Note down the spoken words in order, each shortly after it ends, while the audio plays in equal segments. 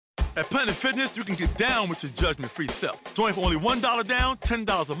At Planet Fitness, you can get down with your judgment-free self. Join for only $1 down,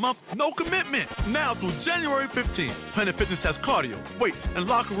 $10 a month, no commitment. Now through January 15th, Planet Fitness has cardio, weights, and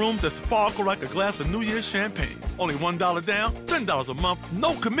locker rooms that sparkle like a glass of New Year's champagne. Only $1 down, $10 a month,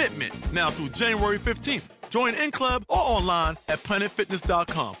 no commitment. Now through January 15th. Join in club or online at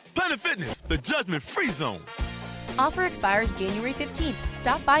planetfitness.com. Planet Fitness, the judgment-free zone. Offer expires January 15th.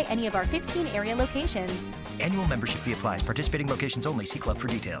 Stop by any of our 15 area locations. Annual membership fee applies. Participating locations only. See club for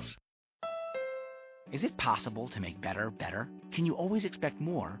details. Is it possible to make better better? Can you always expect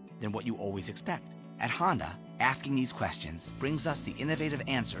more than what you always expect? At Honda, asking these questions brings us the innovative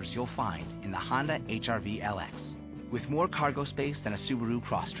answers you'll find in the Honda HR-V LX. With more cargo space than a Subaru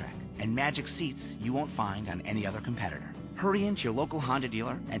Crosstrek and magic seats you won't find on any other competitor. Hurry into your local Honda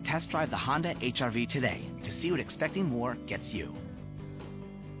dealer and test drive the Honda HR-V today to see what expecting more gets you.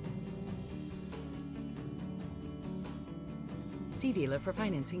 See dealer for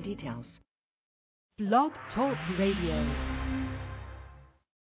financing details. Blog Talk Radio.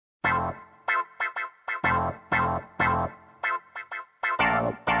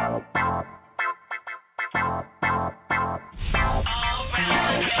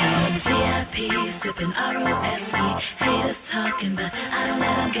 Sipping R-O-S-E, haters talking, but I don't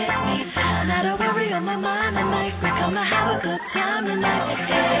let them get me. Not a worry on my mind tonight, we're gonna have a good time tonight.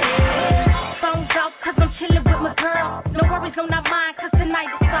 Hey. Phones off, cause I'm chilling with my girl. No worries on our mind, cause tonight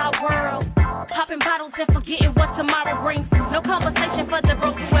it's our world. Popping bottles and forgetting what tomorrow brings. No conversation for the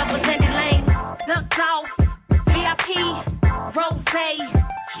broke, whoever's in the lane. Ducked off, VIP, rose,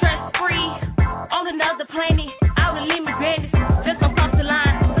 stress-free. On another planet, out of limit bandits. Just don't cross the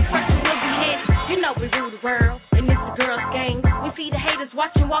line, the pressure will be headed. You know we rule the world, and it's the girls' game. We see the haters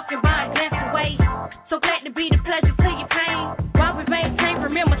watching, walking by and glance away. So glad to be the pleasure to your pain. While we maintain,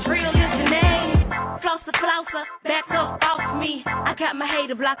 remember Trill is the name. Flosser, back up off me. I got my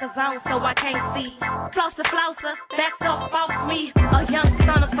hater blockers on so I can't see. Flosser, back up off me. A young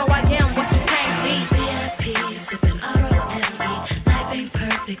stunner so I am what you can't be. VIP, sipping R-O-S-E. Life ain't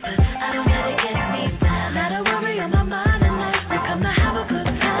perfect, but I don't let it get me. Not a worry on my mind tonight. We're gonna have a good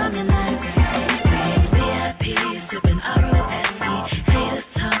time tonight. VIP, sipping R-O-S-E. Haters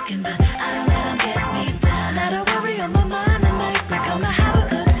talking, but I don't let them get me. Not a worry on my mind tonight. We're gonna have a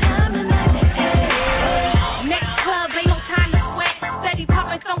good time tonight. Next club ain't no time to sweat. Steady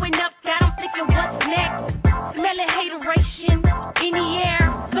popping, throwing up that I'm thinking what's next. Smelling hateration in the air.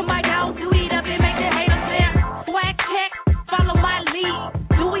 Somebody else do it up and make the haters there. Swag check, follow my lead.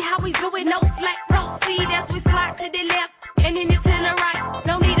 Do it how we do it, no slack. Proceed as we slide to the left and then to the right.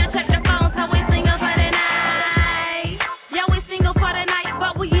 No need to check the phones, how we single for the night. Yeah, we single for the night,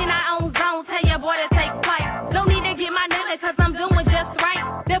 but we in our own zone. Tell your boy to take flight. No need to get my nigga, cause I'm doing just right.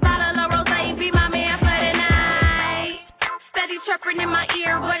 The bottle of rose be my man for the night. Steady chirping in my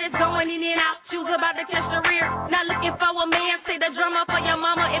ear, but it's going in and out. Shoes about to catch the rear. Not looking for a man, say the drummer for your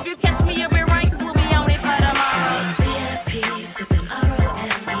mama. If you catch me, you'll be right, cause we'll be on it for tomorrow. VIP, sipping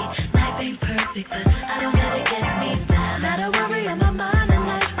R-O-S-E. Life ain't perfect, but I don't let it get me. Not a worry on my mind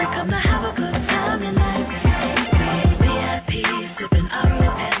tonight. We're gonna have a good time tonight. VIP, sipping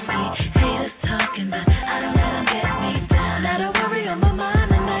R-O-S-E. Haters talking, but I don't let them get me. Not a worry on my mind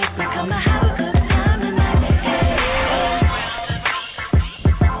tonight. We're gonna have a good time tonight.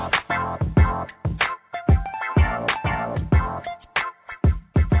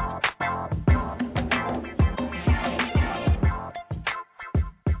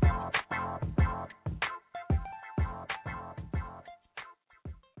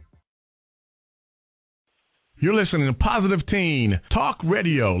 You're listening to Positive Teen Talk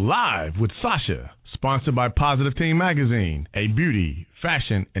Radio live with Sasha, sponsored by Positive Teen Magazine, a beauty,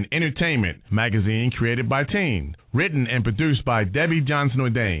 fashion, and entertainment magazine created by teens, written and produced by Debbie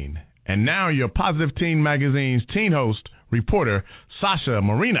Johnson-Ordain. And now your Positive Teen Magazine's teen host, reporter, Sasha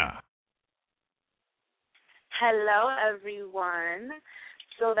Marina. Hello, everyone.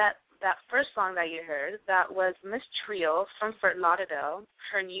 So that first song that you heard, that was Miss Trio from Fort Lauderdale,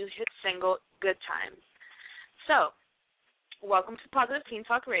 her new hit single, Good Times. So, welcome to Positive Teen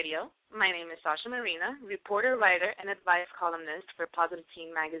Talk Radio. My name is Sasha Marina, reporter, writer, and advice columnist for Positive Teen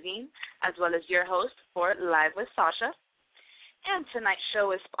Magazine, as well as your host for Live with Sasha. And tonight's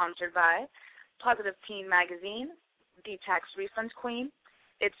show is sponsored by Positive Teen Magazine, The Tax Refund Queen,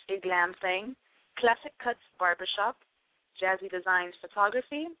 It's a Glam Thing, Classic Cuts Barbershop, Jazzy Designs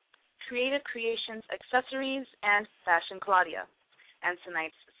Photography, Creative Creations Accessories, and Fashion Claudia. And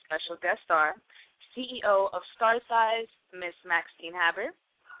tonight's special guest star, CEO of Star Size, Miss Maxine Haber,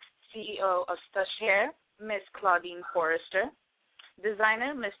 CEO of Stush Hair, Miss Claudine Forrester,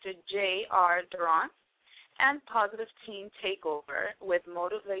 designer, Mr. J.R. Durant, and Positive Teen Takeover with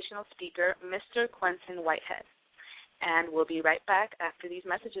motivational speaker Mr. Quentin Whitehead. And we'll be right back after these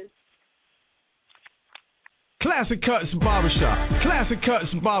messages. Classic Cuts Barbershop. Classic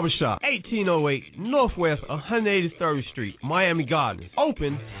Cuts Barbershop. 1808 Northwest 183rd Street, Miami Gardens.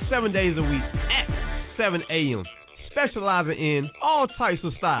 Open 7 days a week at 7 a.m. Specializing in all types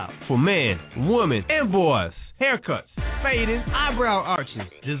of styles for men, women, and boys. Haircuts, fading, eyebrow arches,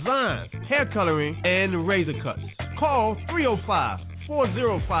 designs, hair coloring, and razor cuts. Call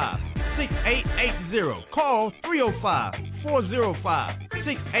 305-405-6880. Call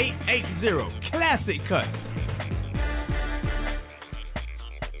 305-405-6880. Classic Cuts.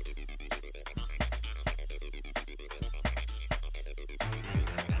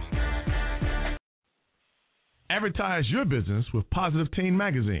 Advertise your business with Positive Teen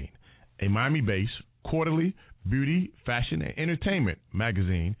Magazine, a Miami-based quarterly beauty, fashion, and entertainment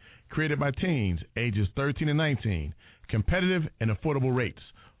magazine created by teens ages 13 and 19. Competitive and affordable rates.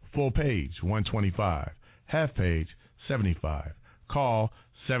 Full page, $125. Half page, $75. Call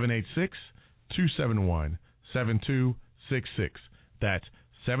 786-271-7266. That's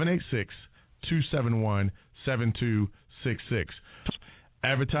 786-271-7266.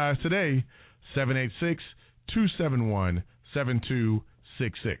 Advertise today,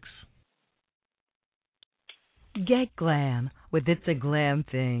 786-271-7266. Get glam with It's a Glam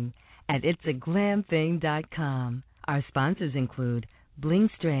Thing at itsaglamthing.com. Our sponsors include Bling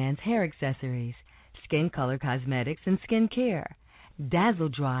Strands Hair Accessories, Skin Color Cosmetics and Skin Care, Dazzle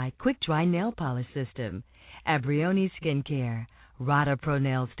Dry Quick Dry Nail Polish System, Abrioni Skin Care, Rada Pro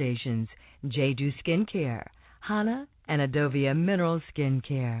Nail Stations, J-Do Skin Care, Hana and Adovia Mineral Skin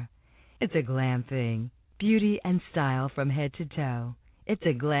Care. It's a Glam Thing. Beauty and style from head to toe.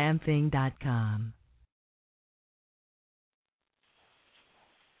 Itsaglamthing.com.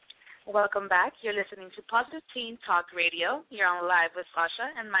 Welcome back. You're listening to Positive Teen Talk Radio. You're on Live with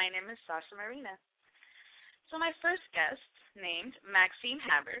Sasha, and my name is Sasha Marina. So my first guest, named Maxine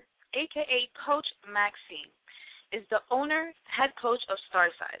Haber, a.k.a. Coach Maxine, is the owner, head coach of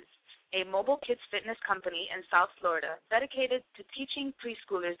Starsize, a mobile kids fitness company in South Florida dedicated to teaching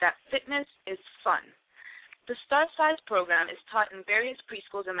preschoolers that fitness is fun. The Starsize program is taught in various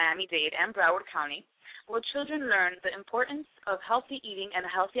preschools in Miami-Dade and Broward County, where children learn the importance of healthy eating and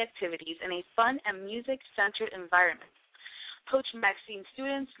healthy activities in a fun and music-centered environment. Coach Maxine's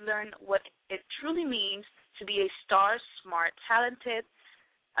students learn what it truly means to be a star, smart, talented,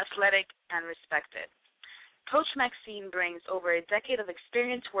 athletic, and respected. Coach Maxine brings over a decade of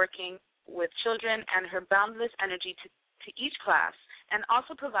experience working with children and her boundless energy to each class, and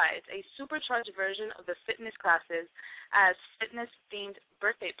also provides a supercharged version of the fitness classes as fitness-themed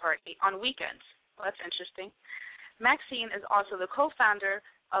birthday party on weekends. Well, that's interesting. Maxine is also the co-founder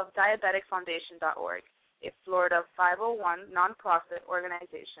of DiabeticFoundation.org, a Florida 501 nonprofit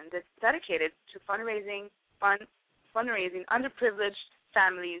organization that's dedicated to fundraising underprivileged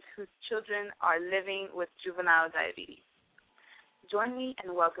families whose children are living with juvenile diabetes. Join me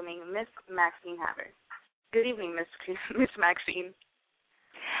in welcoming Miss Maxine Haber. Good evening, Miss Maxine.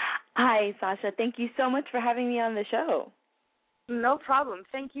 Hi, Sasha. Thank you so much for having me on the show. No problem.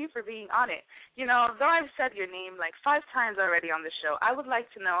 Thank you for being on it. You know, though I've said your name like 5 times already on the show, I would like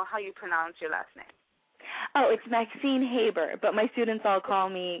to know how you pronounce your last name. Oh, it's Maxine Haber, but my students all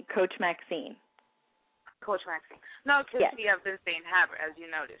call me Coach Maxine. Coach Maxine. No, because yes. we have been saying Haber, as you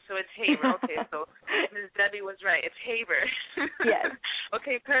noticed. So it's Haber. Okay, so Ms. Debbie was right. It's Haber. Yes.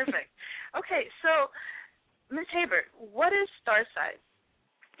 Okay, perfect. Okay, so Ms. Haber, what is Starsize?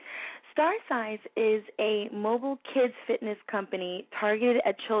 Starsize is a mobile kids fitness company targeted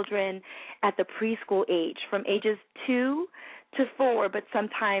at children at the preschool age, from ages 2 to 4, but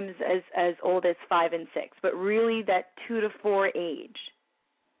sometimes as old as 5 and 6, but really that 2 to 4 age.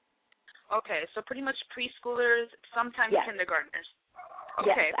 Okay, so pretty much preschoolers, sometimes yes. kindergartners.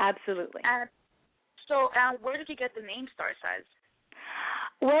 Yes, Okay. absolutely. So where did you get the name Starsize?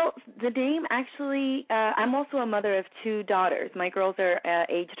 Well, the name actually, I'm also a mother of 2 daughters. My girls are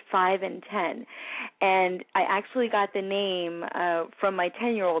aged 5 and 10. And I actually got the name from my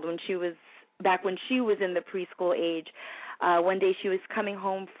 10-year-old when she was in the preschool age. One day she was coming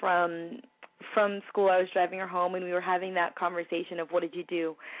home from school. I was driving her home, and we were having that conversation of what did you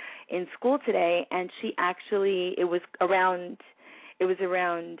do in school today? And she actually, it was around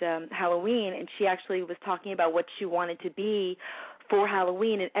Halloween, and she actually was talking about what she wanted to be for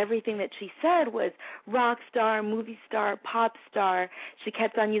Halloween, and everything that she said was rock star, movie star, pop star. She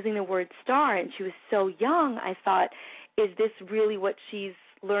kept on using the word star, and she was so young. I thought, is this really what she's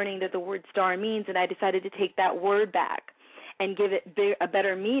learning that the word star means? And I decided to take that word back and give it a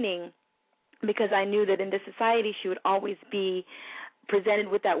better meaning because I knew that in this society she would always be presented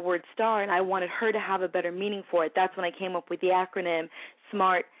with that word star, and I wanted her to have a better meaning for it. That's when I came up with the acronym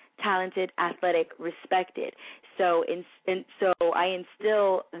SMART, talented, athletic, respected. So I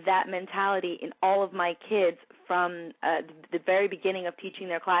instill that mentality in all of my kids from the very beginning of teaching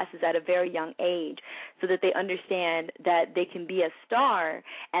their classes at a very young age, so that they understand that they can be a star,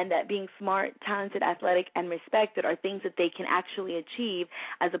 and that being smart, talented, athletic, and respected are things that they can actually achieve,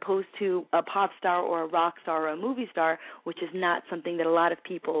 as opposed to a pop star or a rock star or a movie star, which is not something that a lot of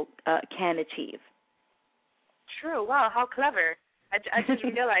people can achieve. True. Wow, how clever. I just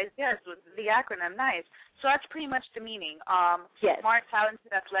realized, yes, the acronym, nice. So that's pretty much the meaning. Yes. Smart,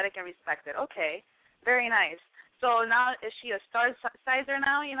 talented, athletic, and respected. Okay, very nice. So now, is she a star sizer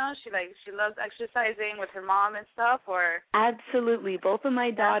now? You know, she loves exercising with her mom and stuff, or? Absolutely. Both of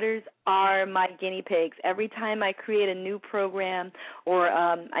my daughters are my guinea pigs. Every time I create a new program or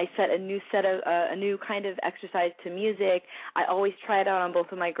I set a new kind of exercise to music, I always try it out on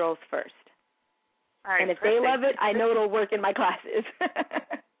both of my girls first. All right, and if perfect. they love it, I know it'll work in my classes.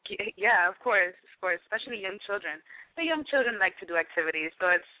 Yeah, of course, especially young children. The young children like to do activities, so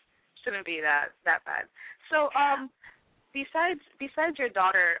it shouldn't be that bad. So, besides your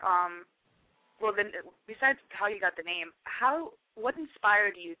daughter, besides how you got the name, what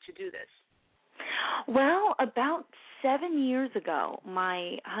inspired you to do this? Well, about 7 years ago,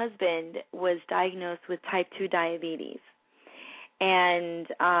 my husband was diagnosed with type 2 diabetes. And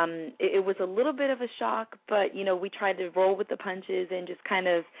it was a little bit of a shock, but, we tried to roll with the punches and just kind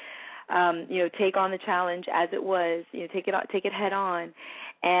of, take on the challenge as it was, take it head on.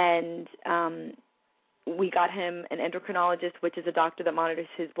 And we got him an endocrinologist, which is a doctor that monitors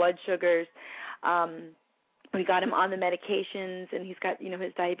his blood sugars. We got him on the medications, and he's got,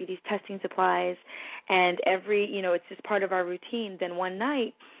 his diabetes testing supplies. And it's just part of our routine. Then one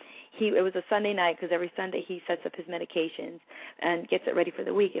night, it was a Sunday night, because every Sunday he sets up his medications and gets it ready for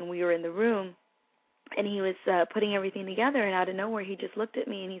the week. And we were in the room, and he was putting everything together, and out of nowhere he just looked at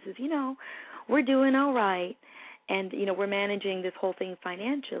me and he says, we're doing all right, and, we're managing this whole thing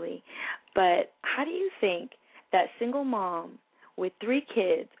financially. But how do you think that single mom with 3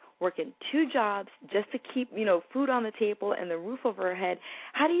 kids working 2 jobs just to keep, food on the table and the roof over her head,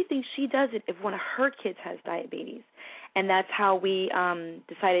 how do you think she does it if one of her kids has diabetes? And that's how we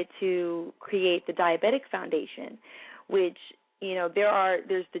decided to create the Diabetic Foundation, which,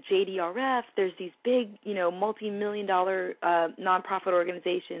 there's the JDRF, there's these big, multi-million-dollar nonprofit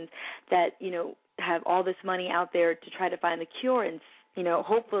organizations that, have all this money out there to try to find the cure. And,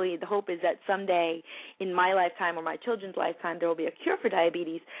 hopefully the hope is that someday in my lifetime or my children's lifetime there will be a cure for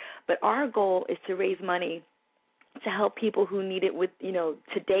diabetes. But our goal is to raise money to help people who need it with,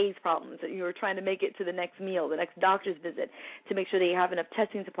 today's problems. You're trying to make it to the next meal, the next doctor's visit, to make sure they have enough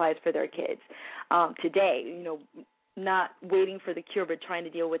testing supplies for their kids today, not waiting for the cure, but trying to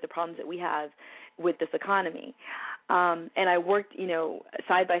deal with the problems that we have with this economy. And I worked,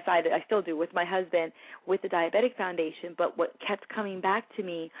 side by side, I still do, with my husband with the Diabetic Foundation, but what kept coming back to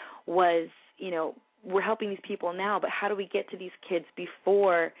me was, we're helping these people now, but how do we get to these kids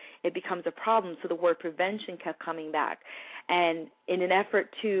before it becomes a problem? So the word prevention kept coming back. And in an effort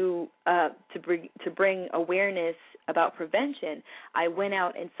to bring awareness about prevention, I went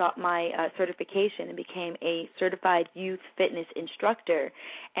out and sought my certification and became a certified youth fitness instructor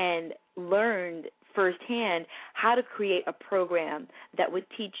and learned firsthand how to create a program that would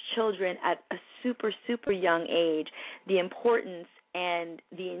teach children at a super, super young age the importance and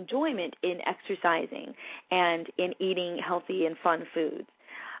the enjoyment in exercising and in eating healthy and fun foods.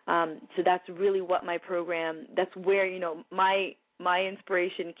 So that's really what my program, that's where, my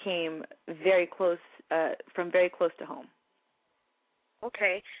inspiration came from very close to home.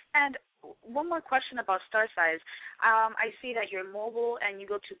 Okay. And one more question about Star Size. I see that you're mobile and you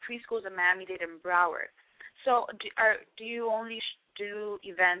go to preschools in Miami-Dade and Broward. So do you only do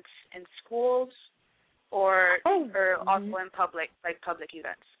events in schools or also in public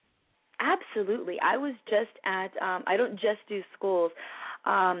events? Absolutely. I was just at, I don't just do schools.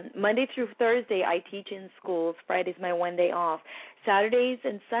 Monday through Thursday, I teach in schools. Friday's my one day off. Saturdays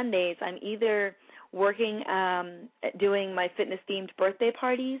and Sundays, I'm either working, doing my fitness-themed birthday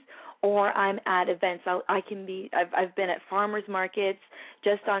parties, or I'm at events. I've been at farmers markets.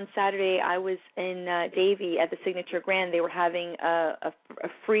 Just on Saturday, I was in Davie at the Signature Grand. They were having a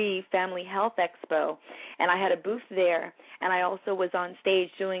free family health expo, and I had a booth there. And I also was on stage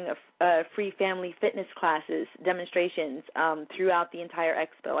doing a free family fitness classes, demonstrations throughout the entire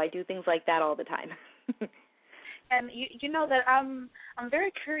expo. I do things like that all the time. And you know that I'm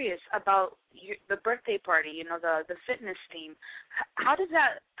very curious about the birthday party. You know, the fitness theme. How does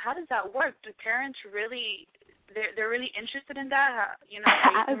that work? Do parents really they're really interested in that? You know,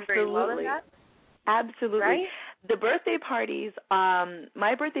 are you doing very well in that? Absolutely. Right? The birthday parties,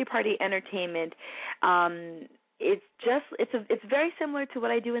 my birthday party entertainment, it's very similar to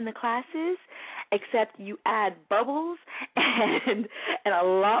what I do in the classes, except you add bubbles and a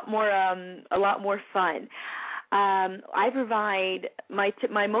lot more fun. I provide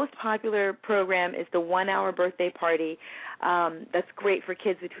my most popular program is the 1 hour birthday party. That's great for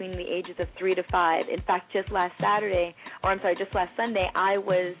kids between the ages of 3 to 5. In fact, just last Sunday, I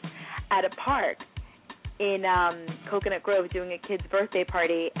was at a park in Coconut Grove doing a kid's birthday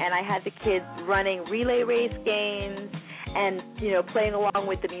party, and I had the kids running relay race games and playing along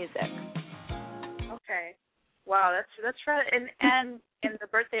with the music. Okay, wow, that's right. And in the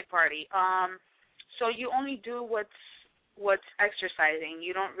birthday party, so you only do what's exercising.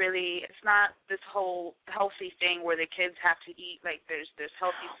 You don't really. It's not this whole healthy thing where the kids have to eat like there's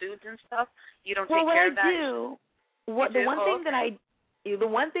healthy foods and stuff. You don't take care of that. The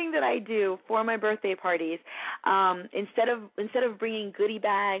one thing that I do for my birthday parties, instead of bringing goodie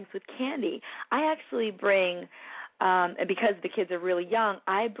bags with candy, I actually bring, and because the kids are really young,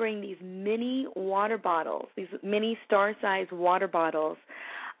 I bring these mini water bottles, these mini star-sized water bottles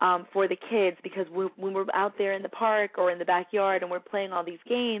for the kids, because when we're out there in the park or in the backyard and we're playing all these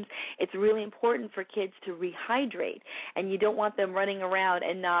games, it's really important for kids to rehydrate, and you don't want them running around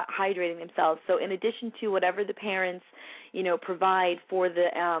and not hydrating themselves. So in addition to whatever the parents provide for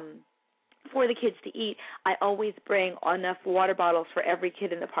the kids to eat, I always bring enough water bottles for every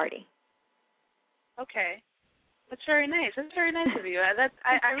kid in the party. Okay. That's very nice. That's very nice of you. I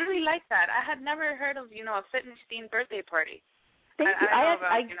really like that. I had never heard of, a fitness-themed birthday party. Thank you.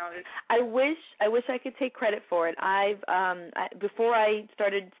 I wish I could take credit for it. Before I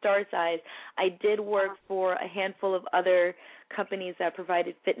started Star Size, I did work for a handful of other companies that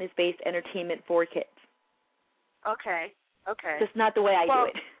provided fitness-based entertainment for kids. Okay. Just not the way I do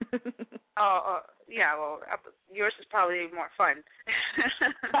it. Yeah. Well, yours is probably more fun.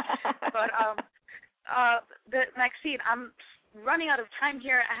 But Maxine, I'm running out of time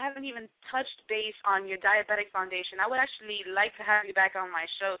here. I haven't even touched base on your diabetic foundation. I would actually like to have you back on my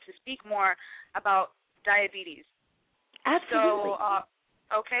show to speak more about diabetes. Absolutely.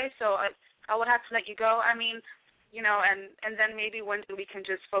 So I would have to let you go. I mean, and then maybe one day we can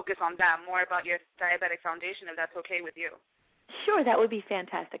just focus on that, more about your diabetic foundation, if that's okay with you. Sure, that would be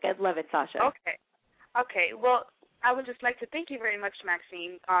fantastic. I'd love it, Sasha. Okay. Well, I would just like to thank you very much,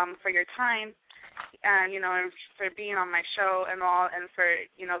 Maxine, for your time, and and for being on my show and all, and for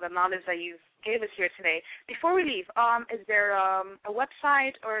the knowledge that you gave us here today. Before we leave, is there a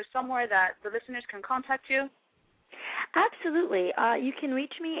website or somewhere that the listeners can contact you? Absolutely. You can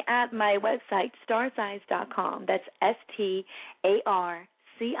reach me at my website, starsize.com. That's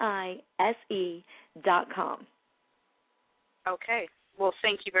StarCise.com. Okay. Well,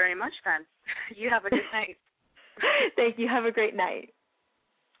 thank you very much, then. You have a good night. Thank you. Have a great night.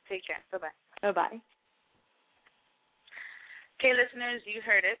 Take care. Bye-bye. Bye-bye. Okay, listeners, you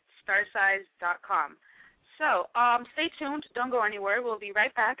heard it, starsize.com. So stay tuned. Don't go anywhere. We'll be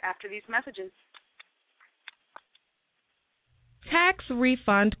right back after these messages. Tax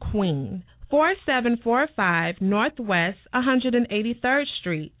Refund Queen, 4745 Northwest 183rd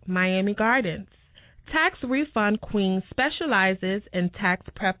Street, Miami Gardens. Tax Refund Queen specializes in tax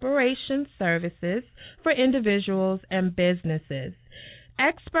preparation services for individuals and businesses.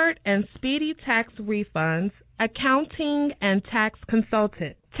 Expert and speedy tax refunds, accounting, and tax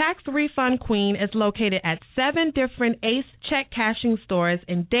consultant. Tax Refund Queen is located at 7 different Ace check cashing stores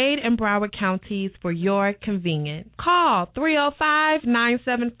in Dade and Broward counties for your convenience. Call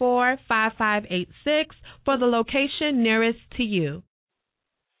 305-974-5586 for the location nearest to you.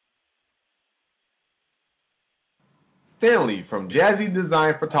 Stanley from Jazzy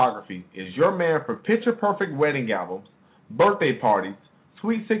Design Photography is your man for picture-perfect wedding albums, birthday parties,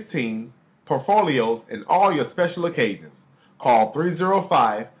 Sweet 16, portfolios, and all your special occasions. Call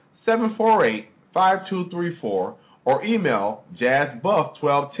 305-748-5234 or email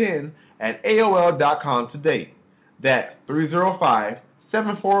jazzbuff1210@aol.com today. That's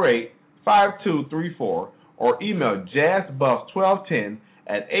 305-748-5234 or email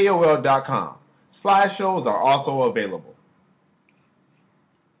jazzbuff1210@aol.com. Slideshows are also available.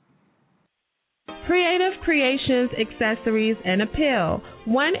 Creative Creations Accessories and Appeal,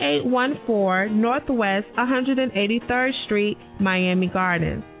 1814 Northwest 183rd Street, Miami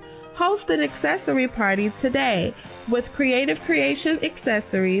Gardens. Host an accessory party today with Creative Creations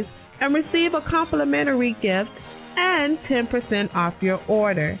Accessories and receive a complimentary gift and 10% off your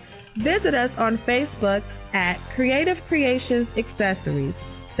order. Visit us on Facebook at Creative Creations Accessories.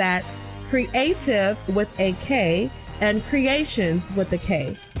 That's Creative with a K and Creations with a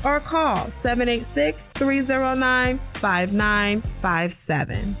K. Or call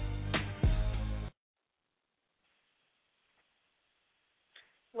 786-309-5957.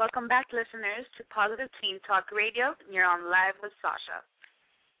 Welcome back, listeners, to Positive Teen Talk Radio. You're on Live with Sasha.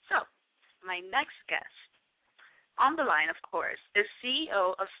 So, my next guest on the line, of course, is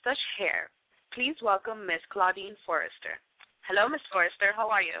CEO of Stush Hair. Please welcome Miss Claudine Forrester. Hello, Miss Forrester.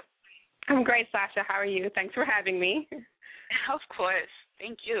 How are you? I'm great, Sasha. How are you? Thanks for having me. Of course.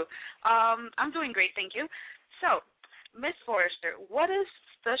 Thank you. I'm doing great, thank you. So, Miss Forrester, what is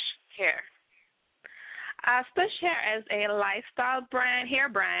Stush Hair? Stush Hair is a lifestyle hair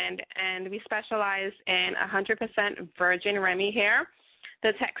brand, and we specialize in 100% virgin Remy hair.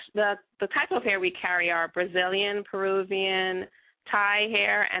 The type of hair we carry are Brazilian, Peruvian, Thai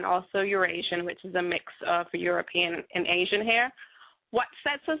hair, and also Eurasian, which is a mix of European and Asian hair. What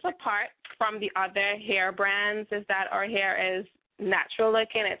sets us apart from the other hair brands is that our hair is natural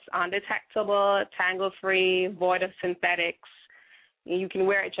looking, it's undetectable, tangle-free, void of synthetics. You can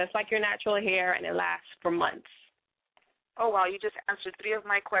wear it just like your natural hair, and it lasts for months. Oh, wow, you just answered 3 of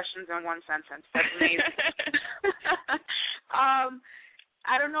my questions in one sentence. That's amazing.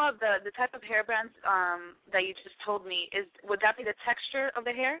 I don't know if the type of hair brands that you just told me, would that be the texture of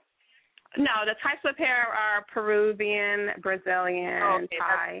the hair? No, the types of hair are Peruvian, Brazilian,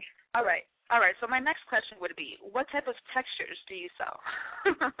 Thai. All right. So my next question would be, what type of textures do you sell?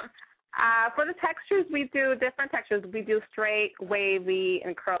 For the textures, we do different textures. We do straight, wavy,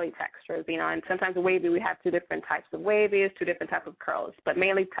 and curly textures, and sometimes wavy, we have 2 different types of wavies, 2 different types of curls, but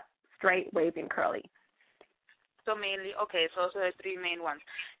mainly straight, wavy, and curly. So mainly, okay, so those are the 3 main ones.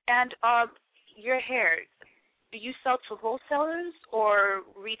 And your hair, do you sell to wholesalers or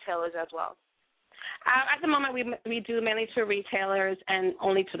retailers as well? At the moment, we do mainly to retailers and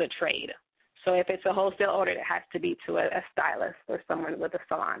only to the trade. So if it's a wholesale order, it has to be to a stylist or someone with a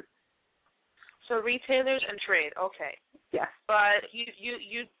salon. So retailers and trade, okay. Yes. But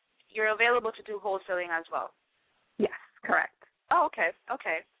you're available to do wholesaling as well? Yes, correct. Oh, okay.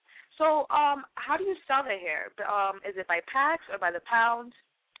 So how do you sell the hair? Is it by packs or by the pound?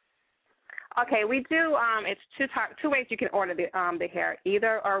 Okay, we do. It's two ways you can order the hair.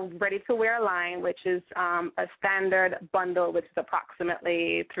 Either a ready-to-wear line, which is a standard bundle, which is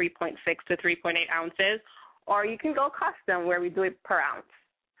approximately 3.6 to 3.8 ounces, or you can go custom, where we do it per ounce.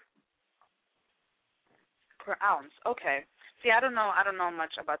 Per ounce, okay. See, I don't know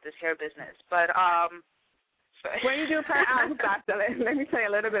much about this hair business, but when you do per ounce, let me tell you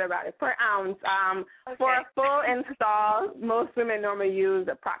a little bit about it. Per ounce, okay. For a full install, most women normally use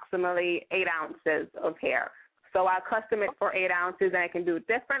approximately 8 ounces of hair. So I'll custom it for 8 ounces, and I can do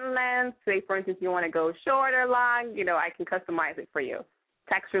different lengths. Say, for instance, you want to go short or long, I can customize it for you,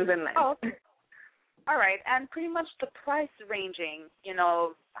 textures and lengths. Oh, okay. All right, and pretty much the price ranging,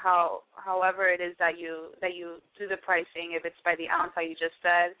 however it is that you do the pricing, if it's by the ounce, how you just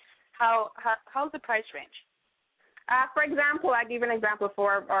said, how's the price range? For example, I give you an example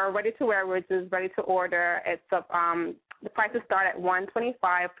for our ready-to-wear, which is ready-to-order. It's the prices start at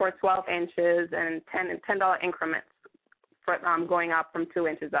 $125 for 12 inches and $10 increments for going up from 2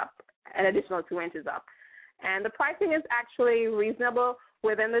 inches up, an additional 2 inches up. And the pricing is actually reasonable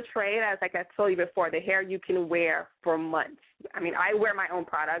within the trade. As like I told you before, the hair you can wear for months. I mean, I wear my own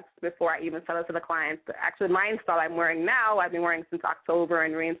products before I even sell it to the clients. Actually, my install I'm wearing now, I've been wearing since October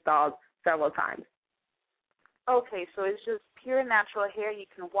and reinstalled several times. Okay, so it's just pure natural hair. You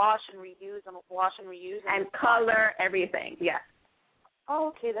can wash and reuse. And color, everything, yes. Oh,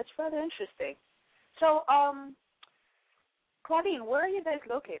 okay, that's rather interesting. So, Claudine, where are you guys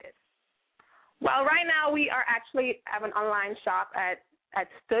located? Well, right now we are actually have an online shop at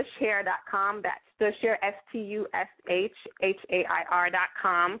stushhair.com. That's stushhair,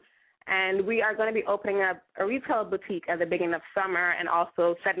 STUSHHAIR.com. And we are going to be opening up a retail boutique at the beginning of summer and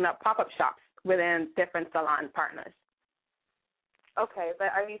also setting up pop-up shops within different salon partners. Okay,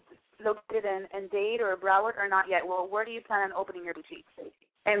 but are you located in Dade or Broward or not yet? Well, where do you plan on opening your boutique?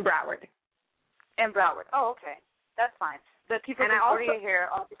 In Broward. In Broward. Oh, okay. That's fine. The people can order your hair,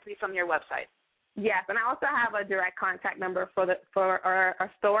 obviously, from your website. Yes, and I also have a direct contact number for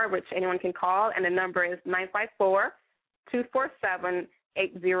our store, which anyone can call, and the number is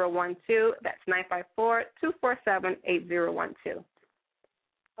 954-247-8012. That's 954-247-8012.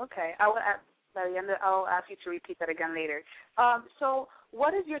 Okay, I'll ask you to repeat that again later. So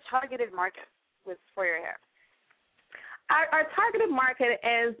what is your targeted market for your hair? Our targeted market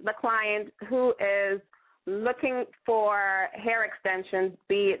is the client who is looking for hair extensions,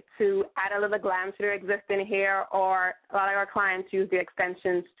 be it to add a little glam to their existing hair, or a lot of our clients use the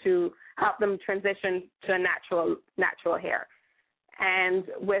extensions to help them transition to a natural hair. And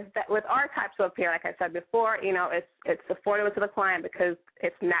with our types of hair, like I said before, it's affordable to the client because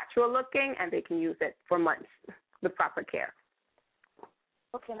it's natural looking and they can use it for months with proper care.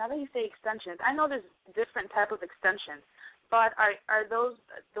 Okay, now that you say extensions, I know there's different type of extensions, but are those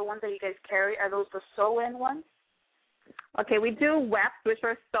the ones that you guys carry? Are those the sew-in ones? Okay, we do wefts, which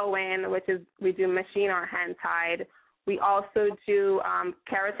are sew-in, which is we do machine or hand-tied. We also do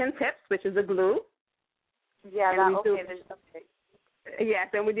keratin tips, which is a glue. Yeah, okay. Yes,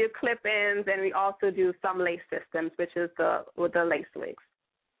 and we do clip-ins, and we also do some lace systems, which is with the lace wigs.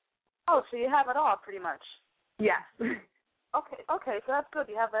 Oh, so you have it all pretty much. Yes. Okay, so that's good.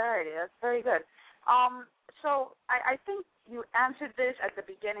 You have variety. That's very good. So I think you answered this at the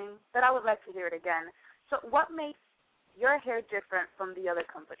beginning, but I would like to hear it again. So what makes your hair different from the other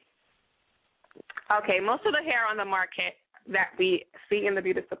companies? Okay, most of the hair on the market that we see in the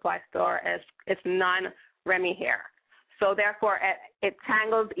beauty supply store is non-Remy hair. So therefore, it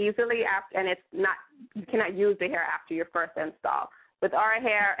tangles easily after, and you cannot use the hair after your first install. With our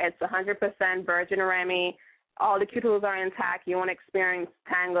hair, it's 100% virgin Remy. All the cuticles are intact. You won't experience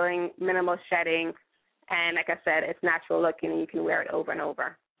tangling, minimal shedding, and like I said, it's natural looking, and you can wear it over and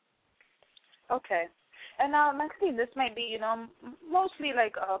over. Okay. And Maxine, this might be, mostly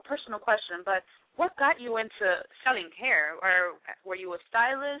like a personal question, but what got you into selling hair? Or were you a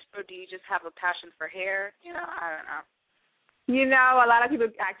stylist, or do you just have a passion for hair? I don't know. A lot of people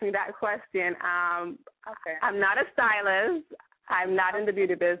ask me that question. Okay. I'm not a stylist. I'm not in the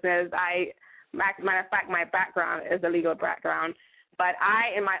beauty business. Matter of fact, my background is a legal background. But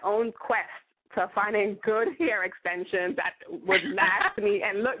in my own quest to finding good hair extensions that would last me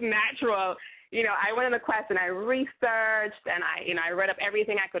and look natural, I went on a quest and I researched and I read up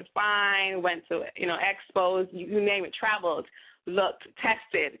everything I could find, went to, expos, you name it, traveled, looked,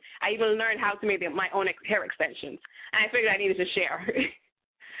 tested. I even learned how to make my own hair extensions. And I figured I needed to share.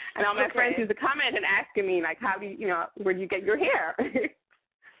 And all my friends used to comment and asking me, like, how do where do you get your hair?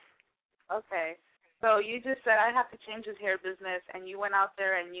 Okay. So you just said, I have to change this hair business, and you went out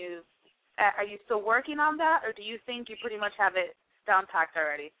there and are you still working on that, or do you think you pretty much have it down packed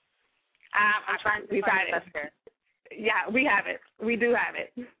already? I'm trying to find the best hair. Yeah, we have it. We do have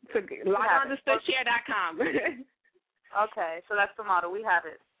it. So log on to StushHair.com. Okay, so that's the model. We have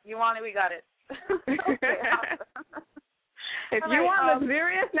it. You want it, we got it. Okay, awesome. If you want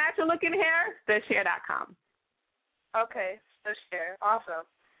luxurious, natural-looking hair, StushHair.com. Okay, StushHair. Awesome.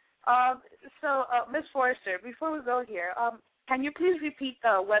 So, Ms. Forrester, before we go here, can you please repeat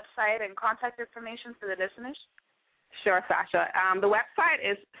the website and contact information for the listeners? Sure, Sasha. The website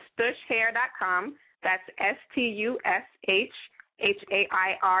is StushHair.com. That's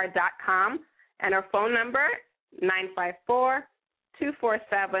StushHair.com. And our phone number,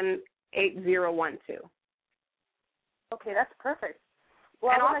 954-247-8012. Okay, that's perfect.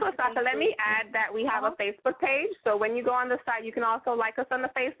 Well, and also, Sasha, let me add that we have a Facebook page. So when you go on the site, you can also like us on the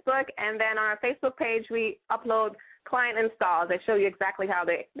Facebook. And then on our Facebook page, we upload client installs that show you exactly how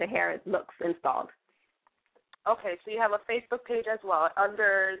the hair looks installed. Okay, so you have a Facebook page as well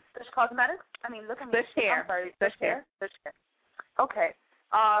under Stush Cosmetics? Look at me. Stush Hair. I'm sorry, Stush Hair. Stush Hair. Okay.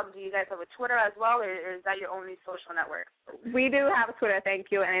 Do you guys have a Twitter as well, or is that your only social network? We do have a Twitter,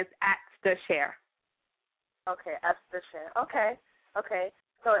 thank you, and it's @StushHair. Okay, @StushHair. Okay.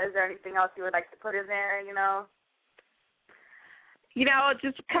 So is there anything else you would like to put in there,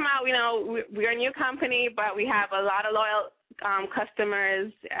 Just come out, we're a new company, but we have a lot of loyal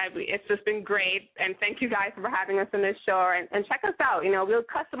customers. It's just been great, and thank you guys for having us on this show, and check us out. We'll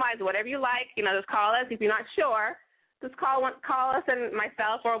customize whatever you like. Just call us if you're not sure. Just call us and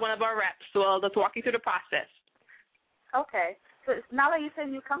myself or one of our reps. We'll just walk you through the process. Okay. So now that you say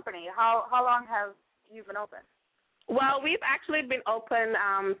new company, how long have you been open? Well, we've actually been open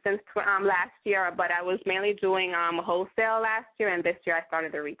since last year, but I was mainly doing wholesale last year, and this year I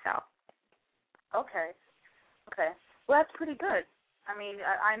started the retail. Okay. Well, that's pretty good.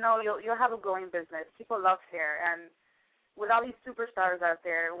 I know you'll have a growing business. People love hair, and with all these superstars out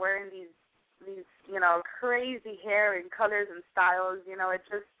there wearing these crazy hair and colors and styles,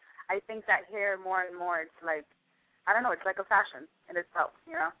 I think that hair more and more, it's like, I don't know, it's like a fashion in itself,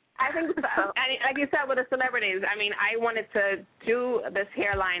 I think so. And like you said with the celebrities, I wanted to do this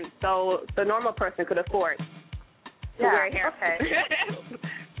hairline so the normal person could afford to wear hair. Okay.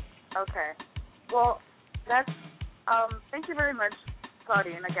 Okay. Well, that's, thank you very much,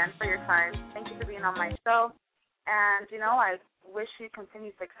 Claudine, again, for your time. Thank you for being on my show. And, I wish you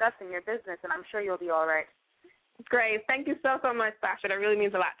continued success in your business, and I'm sure you'll be all right. Great. Thank you so much, Sasha. That really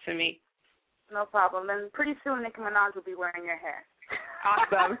means a lot to me. No problem. And pretty soon Nicki Minaj will be wearing your hair.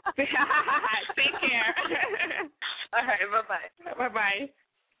 Awesome. Take care. All right. Bye-bye. Bye-bye.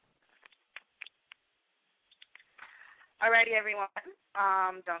 All righty, everyone.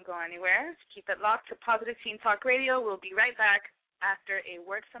 Don't go anywhere. Keep it locked to Positive Teen Talk Radio. We'll be right back after a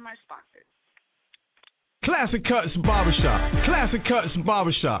word from our sponsors. Classic Cuts Barbershop. Classic Cuts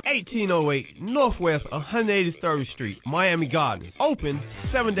Barbershop. 1808 Northwest 183rd Street, Miami Gardens. Open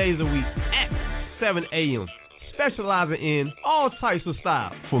 7 days a week at 7 a.m. Specializing in all types of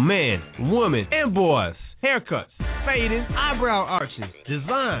styles for men, women, and boys. Haircuts, fading, eyebrow arches,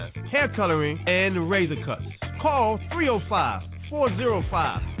 designs, hair coloring, and razor cuts. Call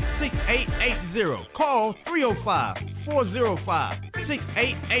 305-405-6880. Call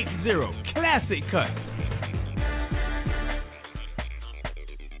 305-405-6880. Classic Cuts.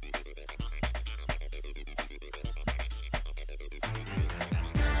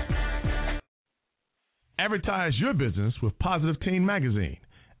 Advertise your business with Positive Teen Magazine,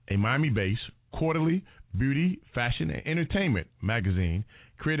 a Miami-based quarterly beauty, fashion, and entertainment magazine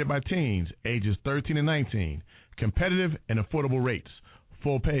created by teens ages 13 and 19. Competitive and affordable rates.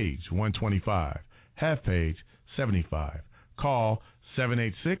 Full page, $125. Half page, $75. Call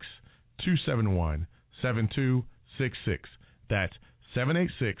 786-271-7266. That's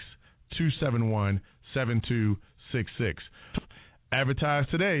 786-271-7266. Advertise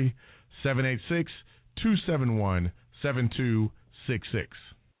today, 786-271-7266.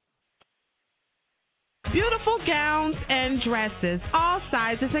 Beautiful gowns and dresses, all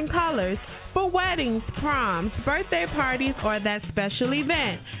sizes and colors, for weddings, proms, birthday parties, or that special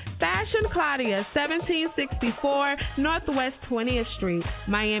event. Fashion Claudia, 1764 Northwest 20th Street,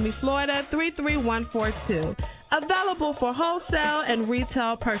 Miami, Florida, 33142. Available for wholesale and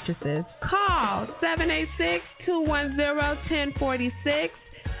retail purchases. Call 786-210-1046.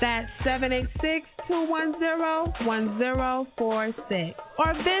 That's 786-210-1046.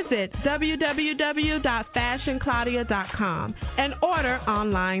 Or visit www.fashionclaudia.com and order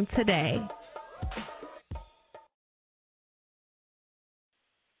online today.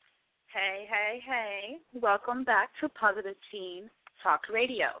 Hey. Welcome back to Positive Teen Talk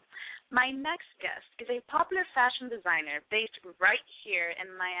Radio. My next guest is a popular fashion designer based right here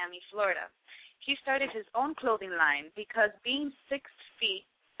in Miami, Florida. He started his own clothing line because being 6 feet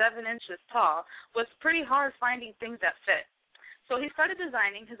 7 inches tall was pretty hard finding things that fit. So he started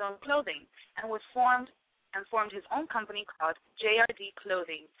designing his own clothing and formed his own company called JRD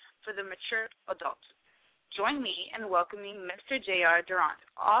Clothing for the mature adults. Join me in welcoming Mr. J.R. Durant,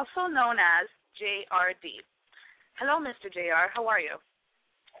 also known as JRD. Hello, Mr. J.R. How are you?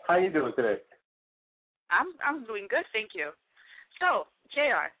 How you doing today? I'm doing good, thank you. So,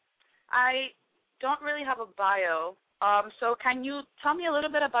 JR, I don't really have a bio. So can you tell me a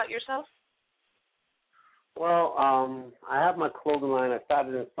little bit about yourself? Well, I have my clothing line. I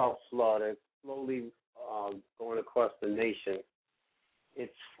started in South Florida, slowly going across the nation.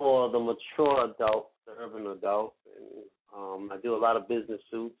 It's for the mature adults, the urban adults, and I do a lot of business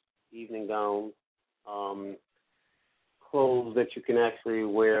suits, evening gowns, clothes that you can actually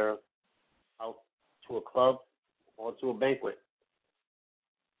wear out to a club or to a banquet.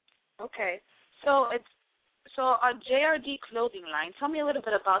 Okay, so a JRD clothing line. Tell me a little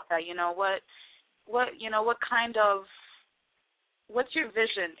bit about that. What's your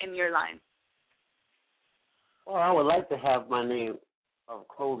vision in your line? Well, I would like to have my name of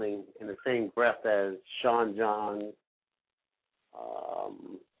clothing in the same breath as Sean John,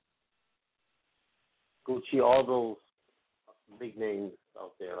 Gucci, all those big names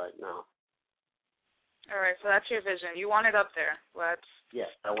out there right now. All right, so that's your vision. You want it up there. Yes,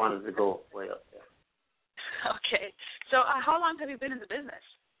 I wanted to go way up there. Okay. So how long have you been in the business?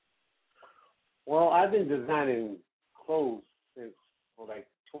 Well, I've been designing clothes for like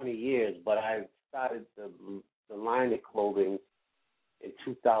 20 years, but I started the line of clothing in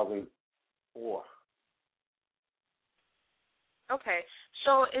 2004. Okay.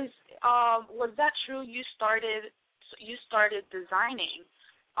 So was that true? You started designing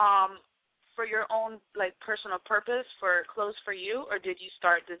for your own personal purpose for clothes for you, or did you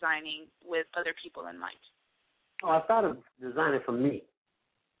start designing with other people in mind? Oh, I started designing for me.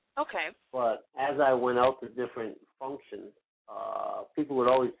 Okay. But as I went out to different functions, people would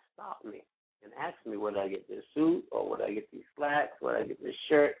always stop me and ask me, would I get this suit, or would I get these slacks, would I get this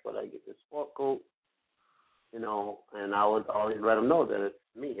shirt, would I get this sport coat, and I would always let them know that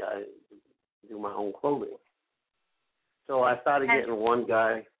it's me. I do my own clothing. So I started getting one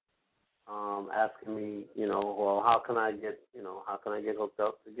guy asking me, well, how can I get hooked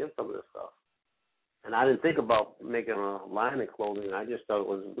up to get some of this stuff? And I didn't think about making a line of clothing. I just thought it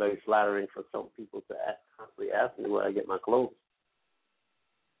was very flattering for some people to constantly ask me where I get my clothes.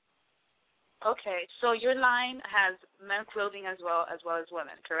 Okay, so your line has men's clothing as well as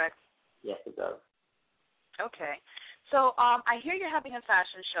women, correct? Yes, it does. Okay. So I hear you're having a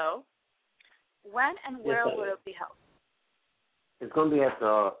fashion show. When and where will it be held? It's going to be it's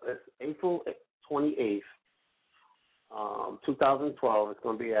April 28th, 2012. It's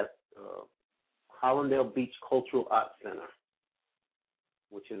going to be at Hollandale Beach Cultural Arts Center,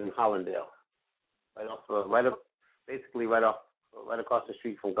 which is in Hollandale, right across the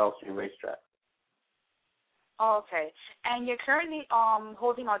street from Gulfstream Racetrack. Oh, okay. And you're currently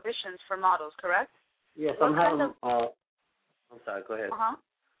holding auditions for models, correct? Yes, I'm having. I'm sorry. Go ahead.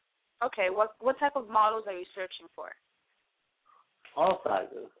 Okay. What type of models are you searching for? All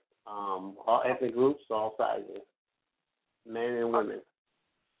sizes. All ethnic groups, all sizes. Men and women.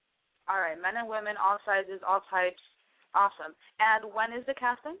 All right, men and women, all sizes, all types. Awesome. And when is the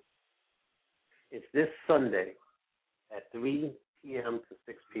casting? It's this Sunday at 3 p.m. to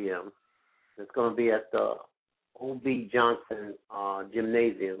 6 p.m. It's going to be at the O.B. Johnson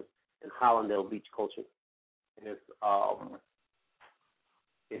Gymnasium in Hollandale Beach Culture. And it's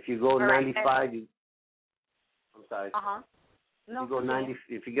if you go 95, I'm sorry. No. You go 90.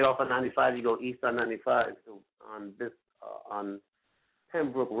 If you get off on 95, you go east on 95 on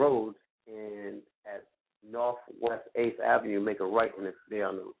Pembroke Road and at Northwest 8th Avenue. Make a right and it's there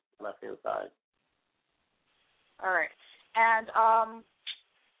on the left hand side. All right. And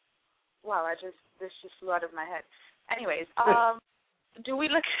wow, this just flew out of my head. Anyways, do we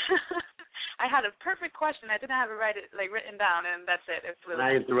look? I had a perfect question. I didn't have it written down, and that's it. It flew. And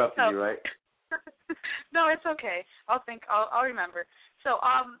I interrupted you, right? No, it's okay. I'll remember. So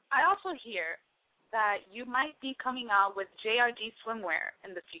I also hear that you might be coming out with JRD swimwear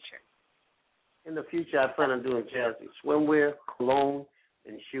in the future. In the future, I plan on doing JRD swimwear, cologne,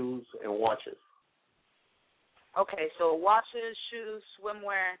 and shoes and watches. Okay, so watches, shoes,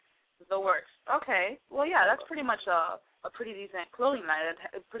 swimwear, the works. Okay. Well, yeah, that's pretty much a pretty decent clothing line.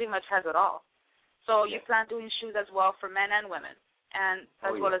 It pretty much has it all. So you plan doing shoes as well for men and women, and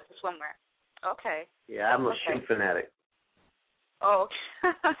as well as the swimwear. Okay. Yeah, I'm a shoe fanatic. Oh,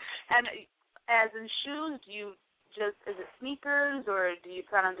 okay. And as in shoes, is it sneakers, or do you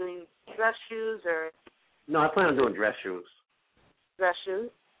plan on doing dress shoes, or? No, I plan on doing dress shoes. Dress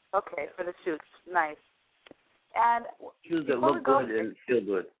shoes? Okay, for the suits. Nice. And shoes that look good and feel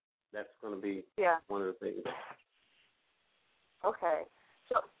good. That's going to be one of the things. Okay.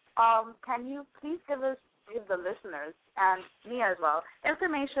 So, can you please give the listeners and me as well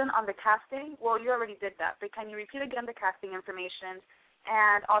information on the casting? Well, you already did that, but can you repeat again the casting information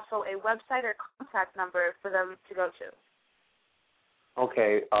and also a website or contact number for them to go to?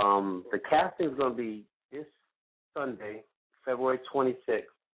 Okay. The casting is going to be this Sunday, February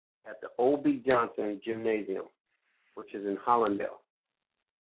 26th, at the O.B. Johnson Gymnasium, which is in Hollandale.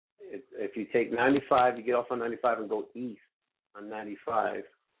 If you take 95, you get off on 95 and go east on 95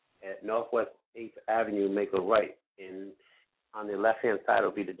 at Northwest 8th Avenue, make a right, and on the left-hand side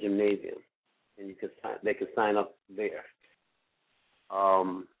will be the gymnasium, and they can sign up there.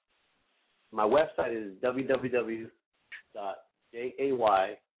 My website is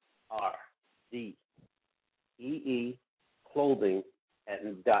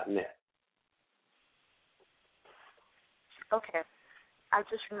www.jayrdclothing.net. Okay. I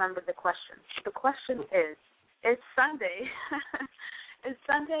just remembered the question. The question is Sunday, is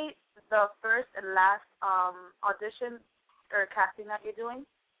Sunday the first and last audition or casting that you're doing?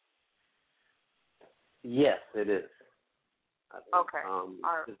 Yes, it is. Okay.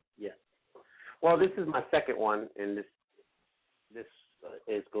 Yes. Well, this is my second one, and this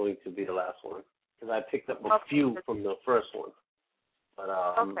is going to be the last one because I picked up a few from the first one, but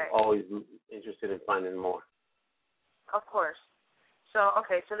I'm always interested in finding more. Of course. So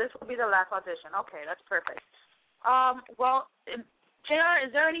this will be the last audition. Okay, that's perfect. Well, JR,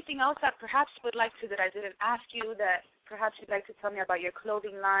 is there anything else that perhaps you would like to that I didn't ask you that perhaps you'd like to tell me about your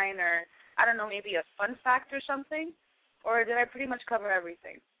clothing line, or I don't know, maybe a fun fact or something? Or did I pretty much cover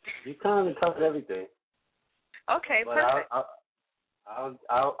everything? You kind of covered everything. Okay, but perfect.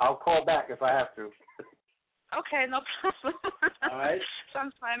 I'll call back if I have to. Okay, no problem. All right.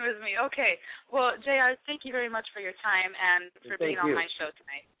 Sounds fine with me. Okay. Well, JR, thank you very much for your time and for being on my show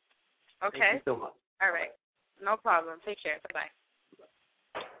tonight. Okay? Thank you so much. All right. No problem. Take care. Bye-bye.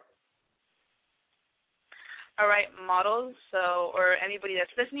 All right, models, or anybody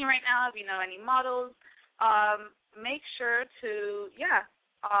that's listening right now, if you know any models, make sure to,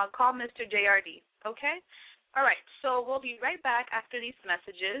 call Mr. JRD, okay? All right, so we'll be right back after these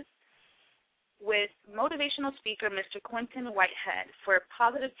messages with motivational speaker Mr. Quentin Whitehead for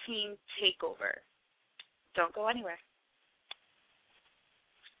Positive Teen Takeover. Don't go anywhere.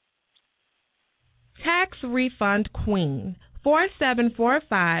 Tax Refund Queen,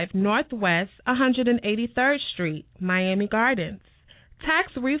 4745 Northwest 183rd Street, Miami Gardens.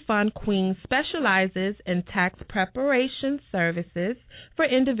 Tax Refund Queen specializes in tax preparation services for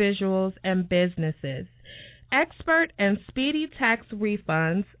individuals and businesses. Expert and speedy tax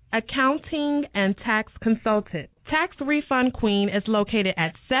refunds, accounting, and tax consultant. Tax Refund Queen is located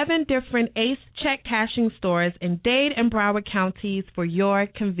at 7 different Ace check cashing stores in Dade and Broward counties for your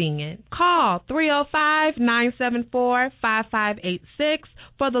convenience. Call 305-974-5586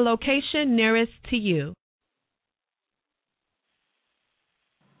 for the location nearest to you.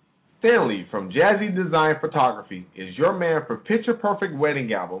 Stanley from Jazzy Design Photography is your man for picture-perfect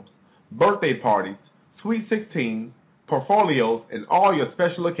wedding albums, birthday parties, Sweet 16, portfolios, and all your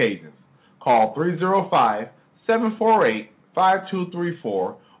special occasions. Call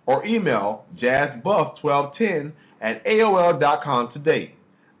 305-748-5234 or email jazzbuff1210@aol.com today.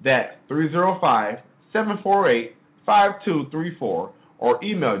 That's 305-748-5234 or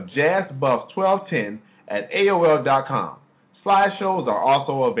email jazzbuff1210@aol.com. Slideshows are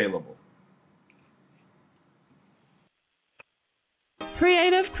also available.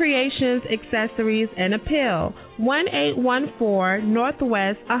 Creative Creations Accessories and Appeal, 1814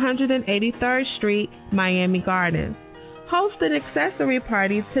 Northwest 183rd Street, Miami Gardens. Host an accessory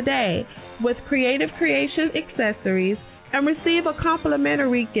party today with Creative Creations Accessories and receive a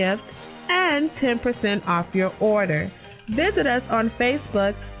complimentary gift and 10% off your order. Visit us on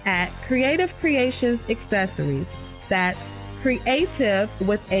Facebook at Creative Creations Accessories. That's Creative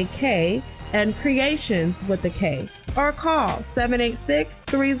with a K and Creations with a K. Or call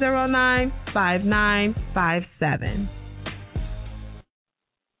 786-309-5957.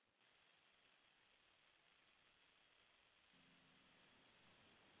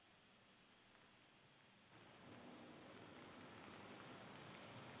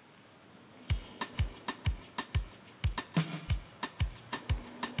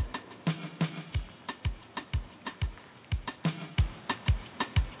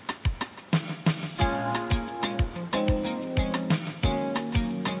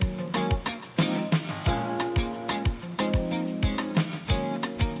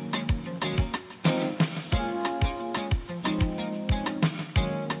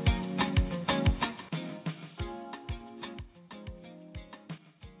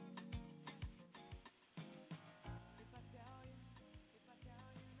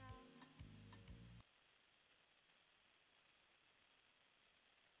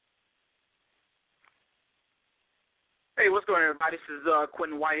 Hey, what's going on, everybody? This is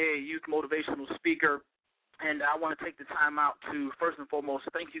Quentin Whitehead, youth motivational speaker, and I want to take the time out to, first and foremost,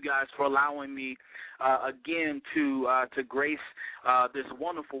 thank you guys for allowing me again to grace this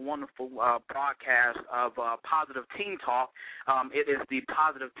wonderful broadcast of Positive Teen Talk. It is the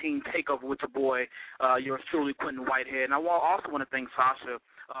Positive Teen Takeover with your boy, yours truly, Quentin Whitehead. And I also want to thank Sasha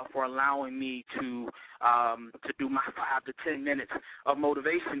for allowing me to do my 5 to 10 minutes of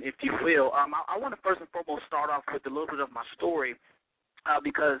motivation, if you will. I want to first and foremost start off with a little bit of my story.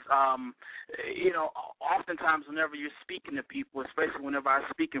 Because, oftentimes whenever you're speaking to people, especially whenever I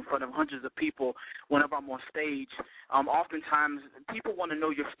speak in front of hundreds of people, whenever I'm on stage, oftentimes people want to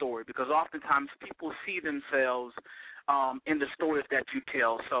know your story because oftentimes people see themselves in the stories that you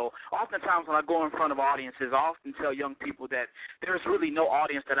tell. So oftentimes when I go in front of audiences, I often tell young people that there's really no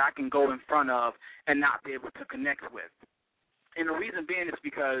audience that I can go in front of and not be able to connect with. And the reason being is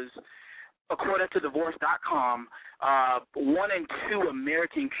because according to Divorce.com, 1 in 2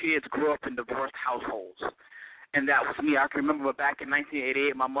 American kids grew up in divorced households. And that was me. I can remember back in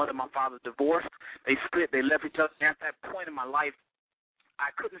 1988, my mother and my father divorced. They split. They left each other. And at that point in my life,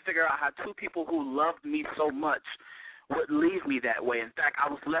 I couldn't figure out how 2 people who loved me so much would leave me that way. In fact, I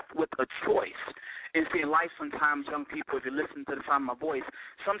was left with a choice. And see, in life sometimes, young people, if you listen to the sound of my voice,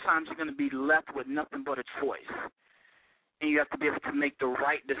 sometimes you're going to be left with nothing but a choice. And you have to be able to make the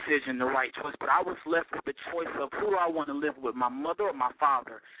right decision, the right choice. But I was left with the choice of who do I want to live with, my mother or my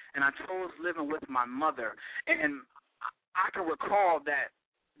father. And I chose living with my mother. And I can recall that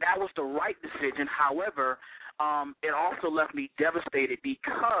was the right decision. However, it also left me devastated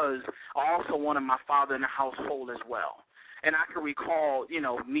because I also wanted my father in the household as well. And I can recall,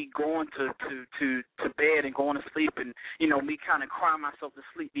 me going to bed and going to sleep and, me kind of crying myself to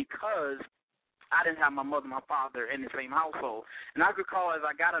sleep because I didn't have my mother and my father in the same household. And I recall as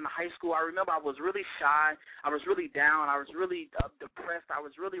I got into high school, I remember I was really shy. I was really down. I was really depressed. I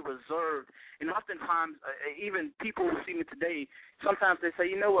was really reserved. And oftentimes, even people who see me today, sometimes they say,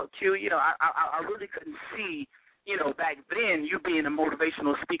 you know what, Q, I really couldn't see, back then, you being a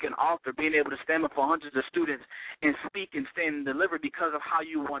motivational speaking author, being able to stand up for hundreds of students and speak and stand and deliver because of how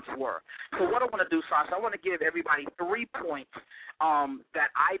you once were. So what I want to do, Sasha, I want to give everybody 3 points that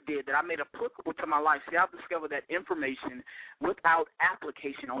I did that I made applicable to my life. See, I've discovered that information without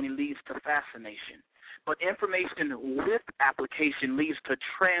application only leads to fascination. But information with application leads to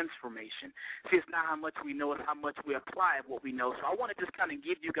transformation. See, it's not how much we know, it's how much we apply of what we know. So I want to just kind of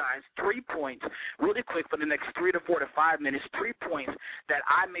give you guys 3 points really quick for the next 3 to 4 to 5 minutes, 3 points that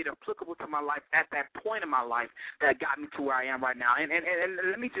I made applicable to my life at that point in my life that got me to where I am right now. And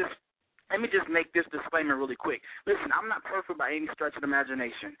let me just make this disclaimer really quick. Listen, I'm not perfect by any stretch of the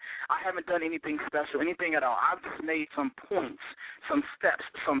imagination. I haven't done anything special, anything at all. I've just made some points, some steps,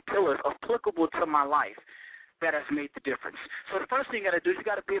 some pillars applicable to my life that has made the difference. So the first thing you got to do is you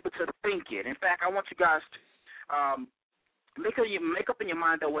got to be able to think it. In fact, I want you guys to make up in your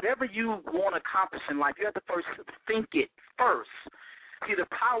mind that whatever you want to accomplish in life, you have to first think it first. See,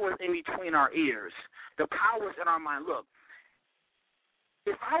 the power is in between our ears. The power is in our mind. Look,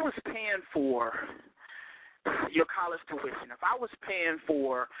 if I was paying for your college tuition, if I was paying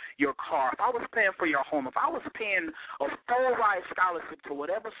for your car, if I was paying for your home, if I was paying a full-ride scholarship to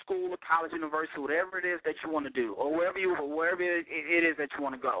whatever school or college, university, whatever it is that you want to do, or wherever it is that you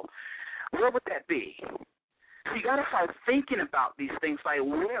want to go, where would that be? So you got to start thinking about these things, like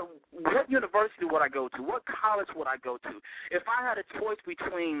what university would I go to? What college would I go to? If I had a choice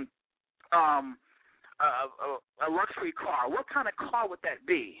between a luxury car, what kind of car would that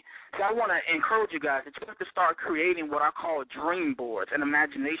be? So I want to encourage you guys that you have to start creating what I call dream boards and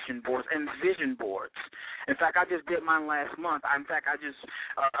imagination boards and vision boards. In fact, I just did mine last month. I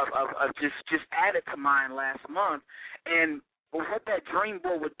just added to mine last month, and what that dream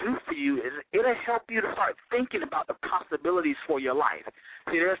board would do for you is it'll help you to start thinking about the possibilities for your life.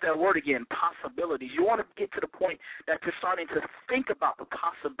 See, there's that word again, possibilities. You want to get to the point that you're starting to think about the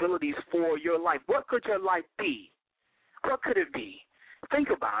possibilities for your life. What could your life be? What could it be? Think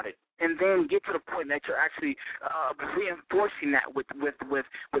about it, and then get to the point that you're actually reinforcing that with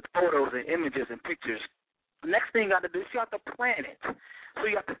photos and images and pictures. The next thing you got to do is you have to plan it. So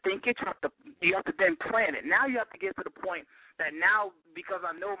you have to think it. You have to then plan it. Now you have to get to the point that now, because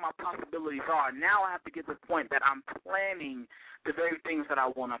I know what my possibilities are, now I have to get to the point that I'm planning the very things that I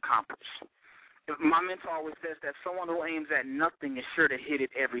want to accomplish. My mentor always says that someone who aims at nothing is sure to hit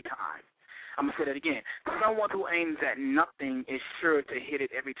it every time. I'm going to say that again. Someone who aims at nothing is sure to hit it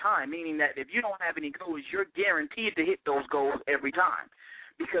every time, meaning that if you don't have any goals, you're guaranteed to hit those goals every time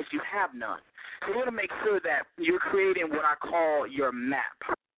because you have none. So you want to make sure that you're creating what I call your map.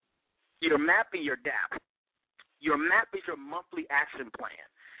 Your map and your DAP. Your map is your monthly action plan.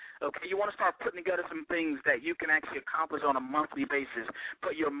 Okay, you want to start putting together some things that you can actually accomplish on a monthly basis.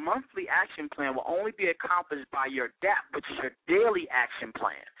 But your monthly action plan will only be accomplished by your DAP, which is your daily action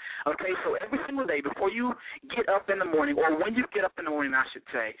plan. Okay, so every single day before you get up in the morning, or when you get up in the morning, I should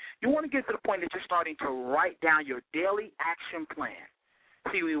say, you want to get to the point that you're starting to write down your daily action plan.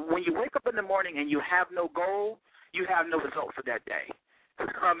 See, when you wake up in the morning and you have no goal, you have no result for that day.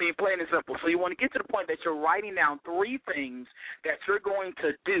 I mean, plain and simple. So you want to get to the point that you're writing down 3 things that you're going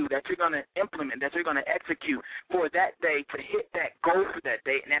to do, that you're going to implement, that you're going to execute for that day to hit that goal for that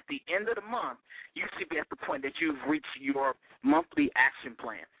day. And at the end of the month, you should be at the point that you've reached your monthly action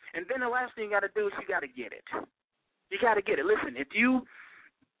plan. And then the last thing you got to do is you got to get it. You got to get it. Listen, if you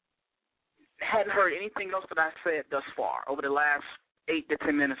hadn't heard anything else that I said thus far over the last 8 to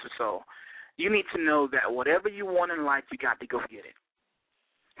 10 minutes or so, you need to know that whatever you want in life, you got to go get it.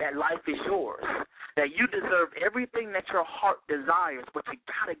 That life is yours, that you deserve everything that your heart desires, but you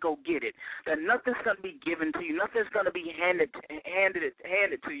got to go get it, that nothing's going to be given to you, nothing's going to be handed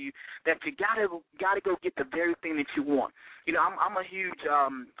to you, that you got to go get the very thing that you want. You know, I'm a huge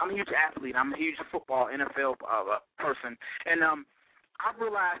athlete. I'm a huge football NFL person, and I've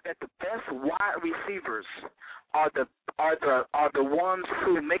realized that the best wide receivers are the ones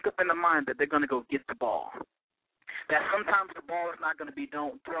who make up in their mind that they're going to go get the ball. That sometimes the ball is not going to be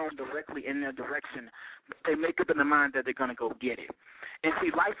thrown directly in their direction, but they make up in their mind that they're going to go get it. And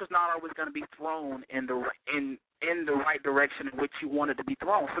see, life is not always going to be thrown in the right direction in which you want it to be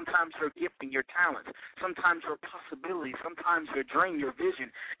thrown. Sometimes your gifting, your talents, sometimes your possibilities, sometimes your dream, your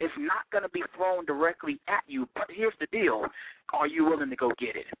vision is not going to be thrown directly at you. But here's the deal: are you willing to go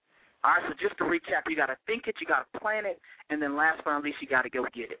get it? All right, so just to recap, you got to think it, you got to plan it, and then last but not least, you got to go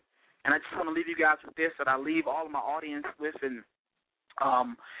get it. And I just want to leave you guys with this, that I leave all of my audience with, and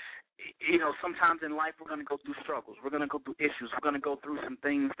sometimes in life we're going to go through struggles. We're going to go through issues. We're going to go through some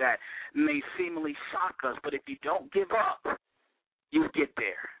things that may seemingly shock us, but if you don't give up, you'll get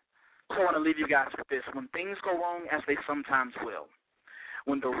there. So I want to leave you guys with this. When things go wrong, as they sometimes will,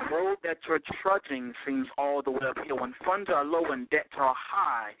 when the road that you're trudging seems all the way uphill, when funds are low and debts are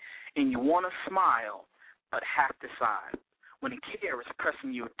high, and you want to smile but have to sigh, when care is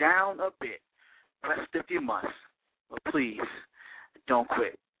pressing you down a bit, rest if you must, but please don't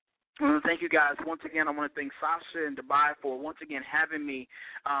quit. I want to thank you guys once again. I want to thank Sasha and Dubai for once again having me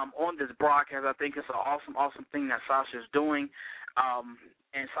on this broadcast. I think it's an awesome, awesome thing that Sasha is doing.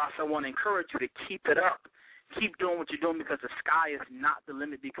 And Sasha, I want to encourage you to keep it up. Keep doing what you're doing, because the sky is not the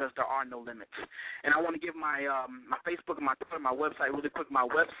limit, because there are no limits. And I want to give my my Facebook and my Twitter, my website really quick. My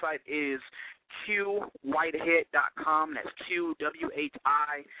website is qwhitehead.com. That's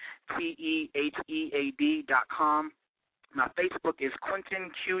QWHITEHEAD.com. My Facebook is Quentin,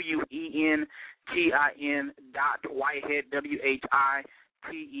 QUENTIN .Whitehead,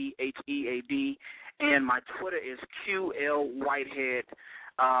 WHITEHEAD. And my Twitter is QLWhitehead.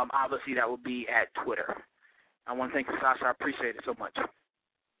 Obviously, that would be at Twitter. I want to thank you, Sasha. I appreciate it so much.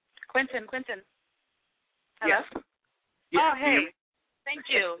 Quentin. Hello? Yes. Oh, hey. Thank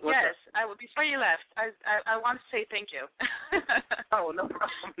you. What's yes. Before you left, I want to say thank you. Oh, no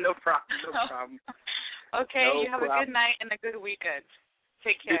problem. No problem. Okay, no you have problem. a good night and a good weekend.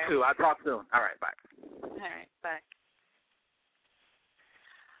 Take care. You too. I'll talk soon. All right, bye. All right, bye.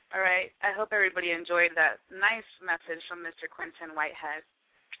 All right, I hope everybody enjoyed that nice message from Mr. Quentin Whitehead.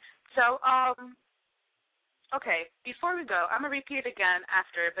 So, okay, before we go, I'm going to repeat it again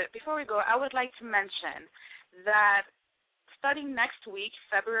after, but before we go, I would like to mention that starting next week,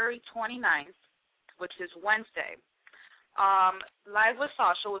 February 29th, which is Wednesday, Live with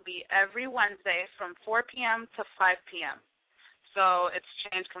Sasha will be every Wednesday from 4 p.m. to 5 p.m. So it's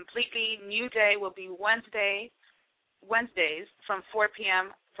changed completely. New day will be Wednesdays from 4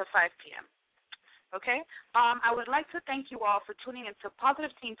 p.m. to 5 p.m. Okay? I would like to thank you all for tuning into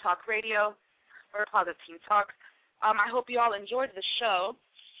Positive Teen Talk Radio, or Positive Teen Talk. I hope you all enjoyed the show.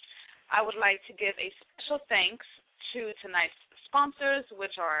 I would like to give a special thanks to tonight's sponsors,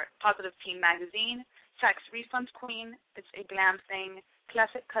 which are Positive Teen Magazine, Tax Refunds Queen, It's a Glam Thing,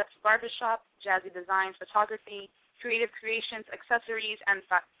 Classic Cuts Barbershop, Jazzy Designs Photography, Creative Creations Accessories, and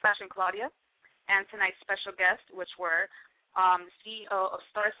Fashion Claudia. And tonight's special guests, which were CEO of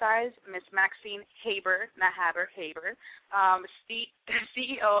Star Size, Miss Maxine Haber, CEO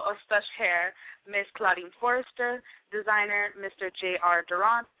of Stush Hair, Miss Claudine Forrester, designer Mr. J.R.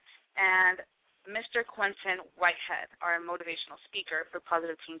 Durant, and Mr. Quentin Whitehead, our motivational speaker for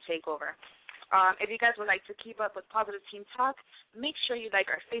Positive Teen Takeover. If you guys would like to keep up with Positive Teen Talk, make sure you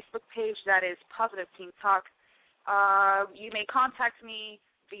like our Facebook page. That is Positive Teen Talk. You may contact me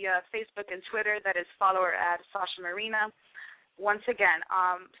via Facebook and Twitter. That is follower at Sasha Marina. Once again,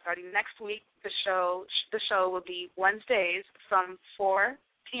 starting next week, the show will be Wednesdays from 4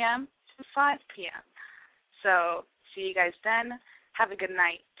 p.m. to 5 p.m. So see you guys then. Have a good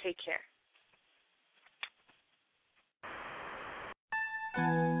night. Take care.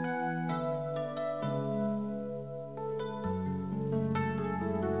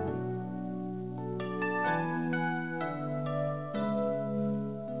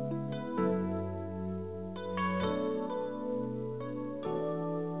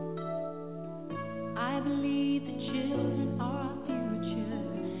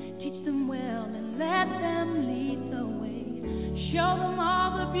 Show them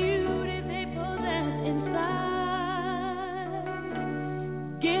all the beauty they possess inside.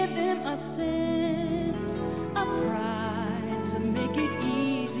 Give them a sense of pride to make it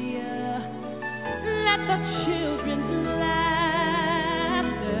easier. Let the children's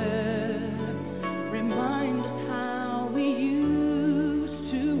laughter remind us how we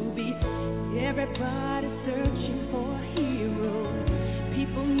used to be. Everybody searching for a hero.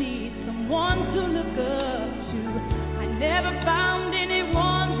 People need someone to look up to. Never found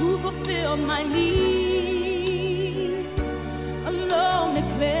anyone who fulfilled my needs. A lonely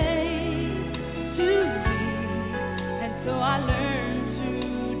place to be, and so I learned to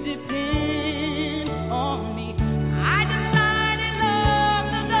depend on me. I decided long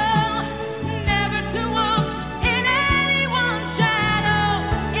ago never to walk in anyone's shadow.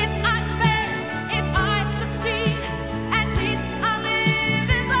 If I fail, if I succeed, at least I live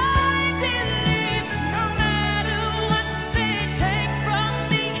as I believe. No matter what they take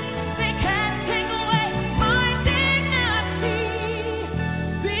from me, they can't take away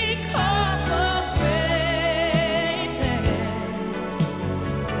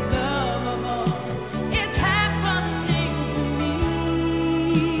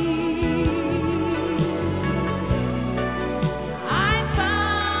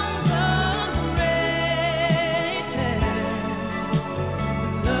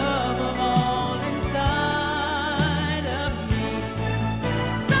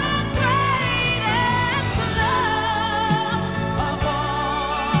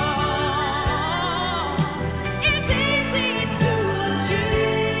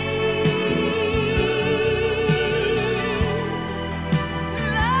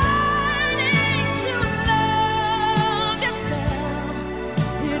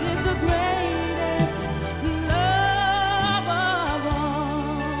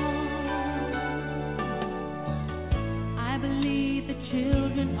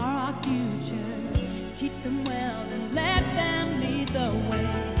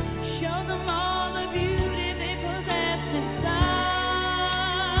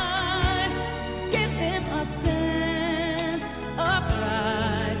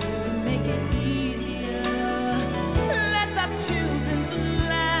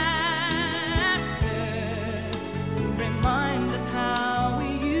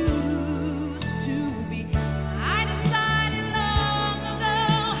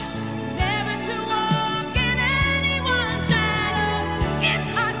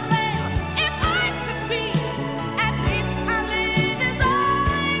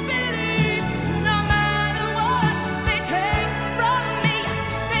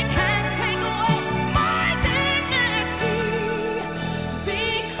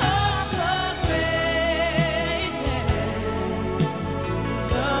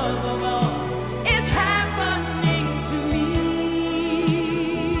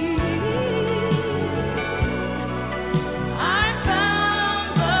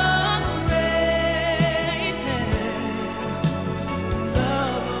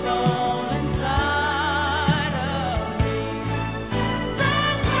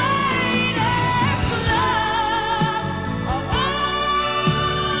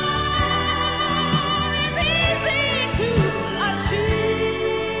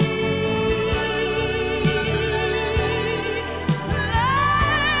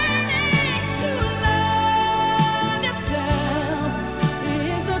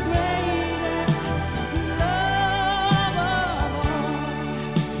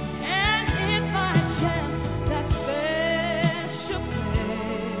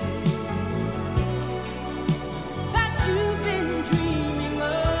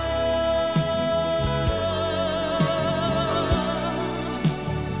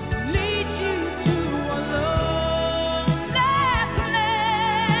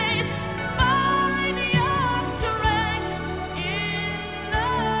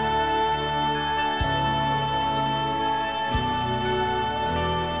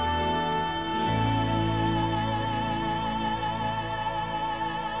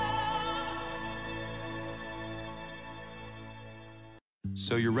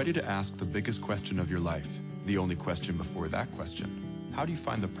So you're ready to ask the biggest question of your life, the only question before that question. How do you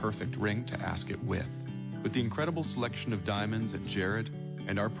find the perfect ring to ask it with? With the incredible selection of diamonds at Jared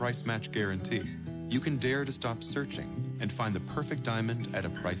and our price match guarantee, you can dare to stop searching and find the perfect diamond at a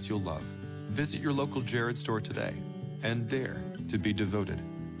price you'll love. Visit your local Jared store today and dare to be devoted.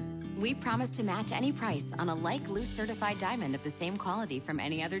 We promise to match any price on a like loose certified diamond of the same quality from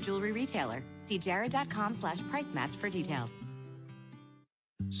any other jewelry retailer. See jared.com/price match for details.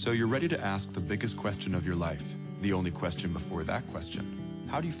 So you're ready to ask the biggest question of your life, the only question before that question.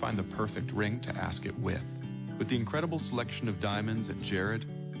 How do you find the perfect ring to ask it with? With the incredible selection of diamonds at Jared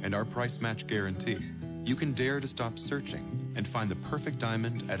and our price match guarantee, you can dare to stop searching and find the perfect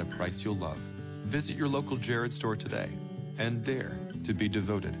diamond at a price you'll love. Visit your local Jared store today and dare to be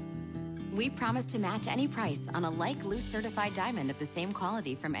devoted. We promise to match any price on a like loose certified diamond of the same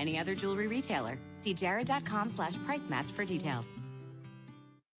quality from any other jewelry retailer. See jared.com/price match for details.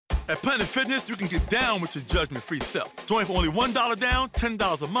 At Planet Fitness, you can get down with your judgment-free self. Join for only $1 down,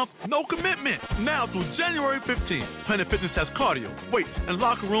 $10 a month, no commitment. Now through January 15th, Planet Fitness has cardio, weights, and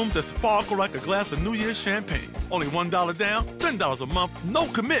locker rooms that sparkle like a glass of New Year's champagne. Only $1 down, $10 a month, no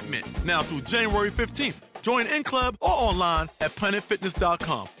commitment. Now through January 15th. Join in club or online at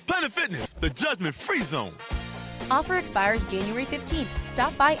planetfitness.com. Planet Fitness, the judgment-free zone. Offer expires January 15th.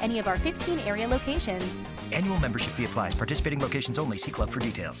 Stop by any of our 15 area locations. Annual membership fee applies. Participating locations only. See club for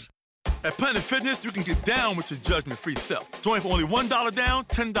details. At Planet Fitness, you can get down with your judgment-free self. Join for only $1 down,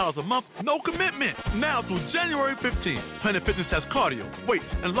 $10 a month, no commitment. Now through January 15th, Planet Fitness has cardio,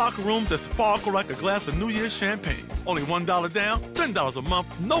 weights, and locker rooms that sparkle like a glass of New Year's champagne. Only $1 down, $10 a month,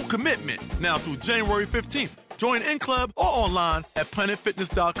 no commitment. Now through January 15th. Join in club or online at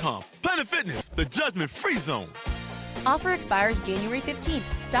planetfitness.com. Planet Fitness, the judgment-free zone. Offer expires January 15th.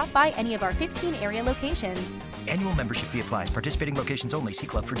 Stop by any of our 15 area locations. Annual membership fee applies. Participating locations only. See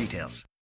club for details.